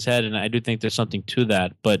shaking his head, and I do think there's something to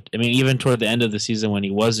that. But I mean, even toward the end of the season when he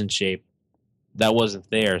was in shape, that wasn't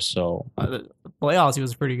there. So the playoffs, he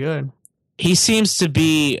was pretty good. He seems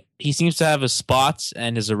to have his spots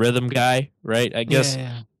and is a rhythm guy, right? I guess.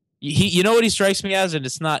 Yeah. You know what he strikes me as, and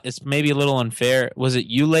it's maybe a little unfair. Was it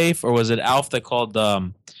you, Leif, or was it Alf that called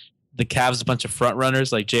the Cavs a bunch of front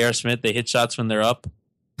runners like J.R. Smith? They hit shots when they're up.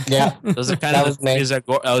 Yeah, those are kind of the threes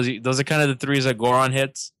those are kind of the threes that Goran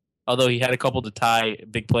hits. Although he had a couple to tie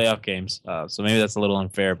big playoff games, so maybe that's a little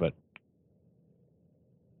unfair. But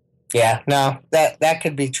yeah, no, that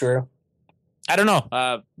could be true. I don't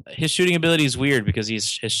know. His shooting ability is weird because his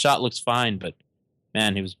shot looks fine, but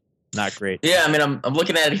man, he was not great. Yeah, I mean, I'm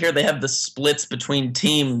looking at it here. They have the splits between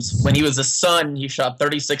teams. When he was a Sun, he shot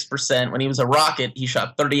 36%. When he was a Rocket, he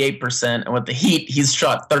shot 38%. And with the Heat, he's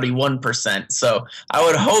shot 31%. So I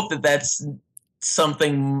would hope that that's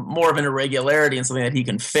something more of an irregularity and something that he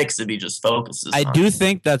can fix if he just focuses on. I do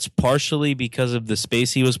think that's partially because of the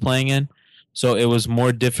space he was playing in. So it was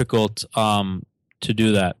more difficult to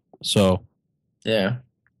do that. So yeah.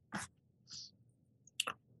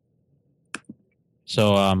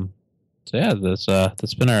 So yeah,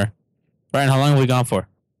 that's been our. Brian, how long have we gone for?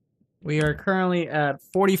 We are currently at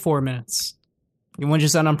 44 minutes. You want to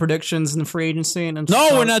just end on predictions in the free agency? And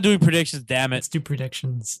we're not doing predictions. Damn it! Let's do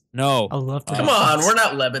predictions. No, I love predictions. Come on, we're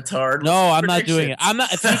not Le Batard. No, I'm not doing it. I'm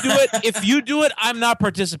not. If you do it, I'm not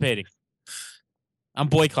participating. I'm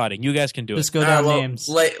boycotting. You guys can do it. Just go down names.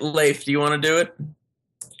 Leif, do you want to do it?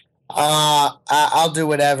 I'll do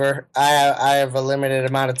whatever. I have a limited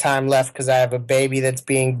amount of time left because I have a baby that's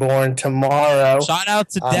being born tomorrow. Shout out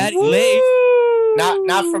to Daddy Leif.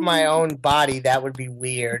 Not for my own body. That would be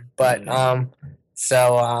weird. But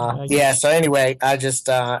So anyway, I just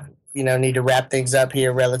need to wrap things up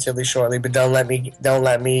here relatively shortly. But don't let me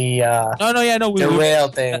derail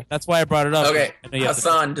things. That's why I brought it up. Okay,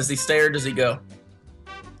 Hassan, does he stay or does he go?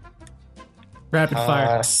 Rapid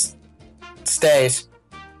fire. Stays.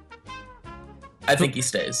 I think he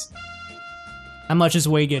stays. How much is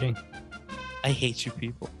Wade getting? I hate you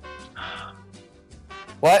people.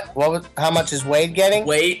 What? How much is Wade getting?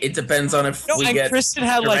 Wade, it depends on if we get Kristen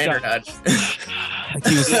had Durant or not.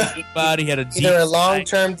 He was about. He had either a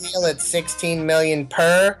long-term deal at $16 million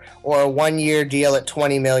per, or a 1-year deal at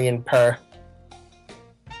 $20 million per.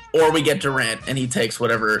 Or we get Durant and he takes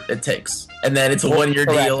whatever it takes, and then it's a 1-year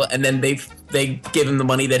deal, and then they give him the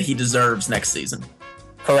money that he deserves next season.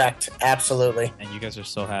 Correct. Absolutely. And you guys are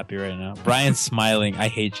so happy right now. Brian's smiling. I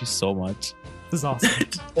hate you so much. This is awesome.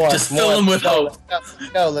 Just fill him with hope.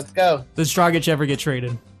 Let's go. Does Dragic ever get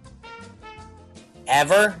traded?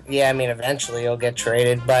 Ever? Yeah, I mean, eventually he'll get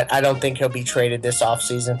traded, but I don't think he'll be traded this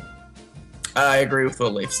offseason. I agree with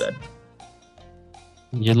what Leif said.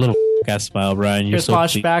 Your little ass smile, Brian. You're Chris so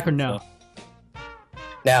Bosh back or no?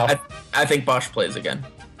 No. I think Bosh plays again.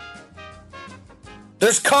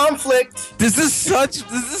 There's conflict. This is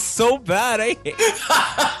so bad. I hate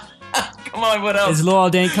Come on, what else? Is Luol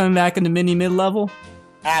Deng coming back in the mid-level?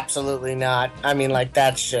 Absolutely not. I mean,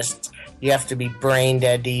 that's just, you have to be brain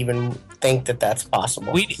dead to even think that that's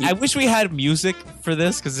possible. I wish we had music for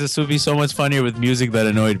this, because this would be so much funnier with music that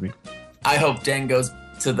annoyed me. I hope Deng goes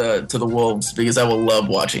to the Wolves, because I will love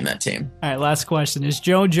watching that team. All right, last question. Is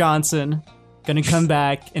Joe Johnson going to come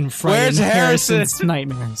back and frighten Harrison's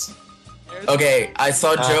nightmares? Okay, I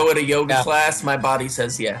saw Joe at a yoga class. My body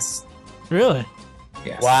says yes. Really?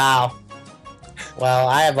 Yes. Wow. Well,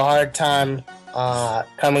 I have a hard time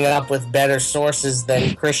coming up with better sources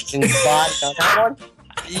than Christian's body on that one.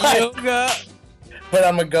 Yoga. But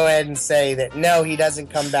I'm going to go ahead and say that no, he doesn't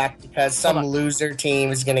come back because some loser team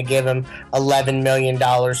is going to give him $11 million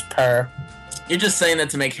per. You're just saying that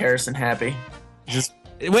to make Harrison happy.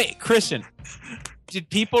 Wait, Christian, did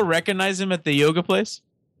people recognize him at the yoga place?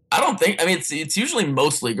 I don't think. I mean, it's usually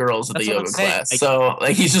mostly girls at the yoga class. So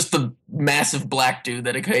like he's just the massive black dude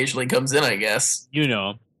that occasionally comes in, I guess. You know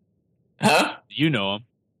him. Huh? You know him.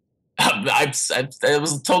 I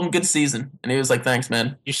was told him good season, and he was like, "Thanks,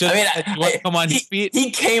 man." You should. Come on his feet. He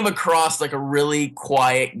came across like a really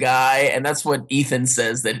quiet guy, and that's what Ethan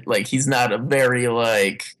says, that like he's not a very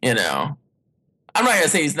like, you know, I'm not gonna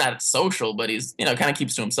say he's not social, but he's, you know, kind of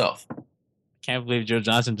keeps to himself. Can't believe Joe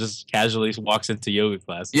Johnson just casually walks into yoga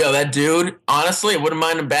class. Yo, that dude, honestly, I wouldn't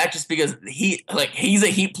mind him back just because he's a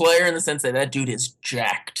Heat player in the sense that dude is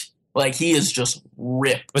jacked. Like, he is just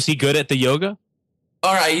ripped. Was he good at the yoga?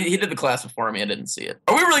 All right, he did the class before me. I didn't see it.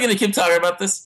 Are we really going to keep talking about this?